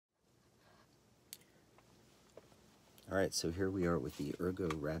Alright, so here we are with the Ergo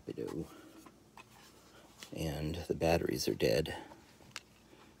Rapido, and the batteries are dead.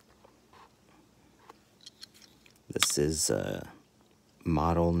 This is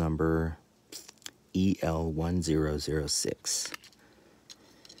model number EL1006,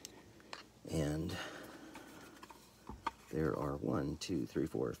 and there are 1, 2, 3,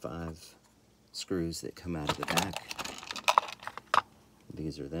 4, 5 screws that come out of the back.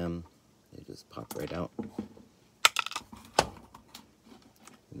 These are them. They just pop right out.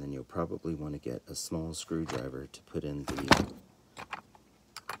 And then you'll probably want to get a small screwdriver to put in the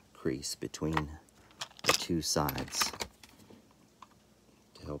crease between the two sides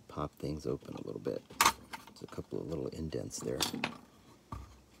to help pop things open a little bit. There's a couple of little indents there.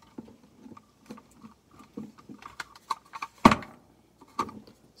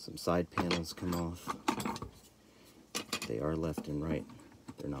 Some side panels come off. They are left and right.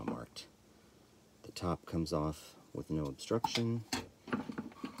 They're not marked. The top comes off with no obstruction.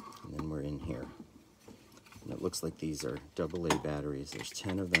 And then we're in here. And it looks like these are AA batteries. There's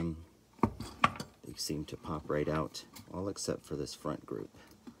 10 of them. They seem to pop right out, all except for this front group.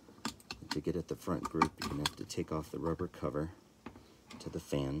 And to get at the front group, you're going to have to take off the rubber cover to the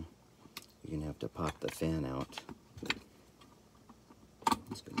fan. You're going to have to pop the fan out.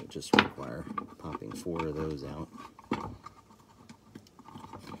 It's going to just require popping 4 of those out.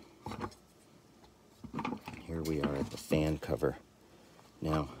 Here we are at the fan cover.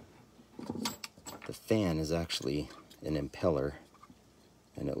 Now, the fan is actually an impeller,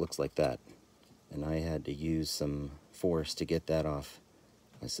 and it looks like that. And I had to use some force to get that off.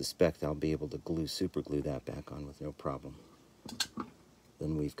 I suspect I'll be able to super glue that back on with no problem.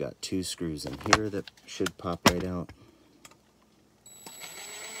 Then we've got 2 screws in here that should pop right out.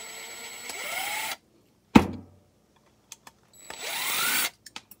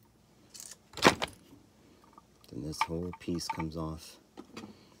 Then this whole piece comes off.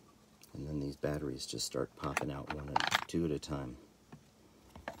 And then these batteries just start popping out 2 at a time.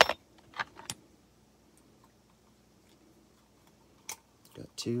 Got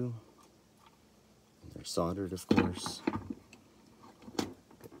 2. And they're soldered, of course.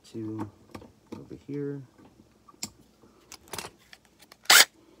 Got 2 over here.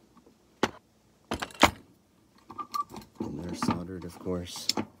 And they're soldered, of course.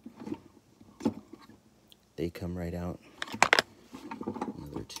 They come right out.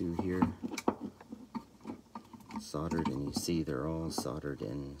 Another 2 here, soldered, and you see they're all soldered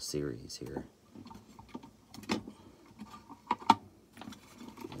in series here.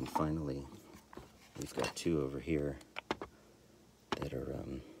 And finally, we've got 2 over here that are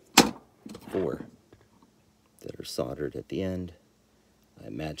 4 that are soldered at the end. I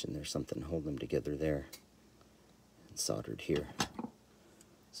imagine there's something holding them together there, and soldered here.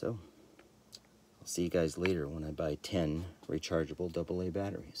 So I'll see you guys later when I buy 10 rechargeable AA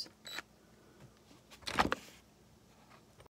batteries.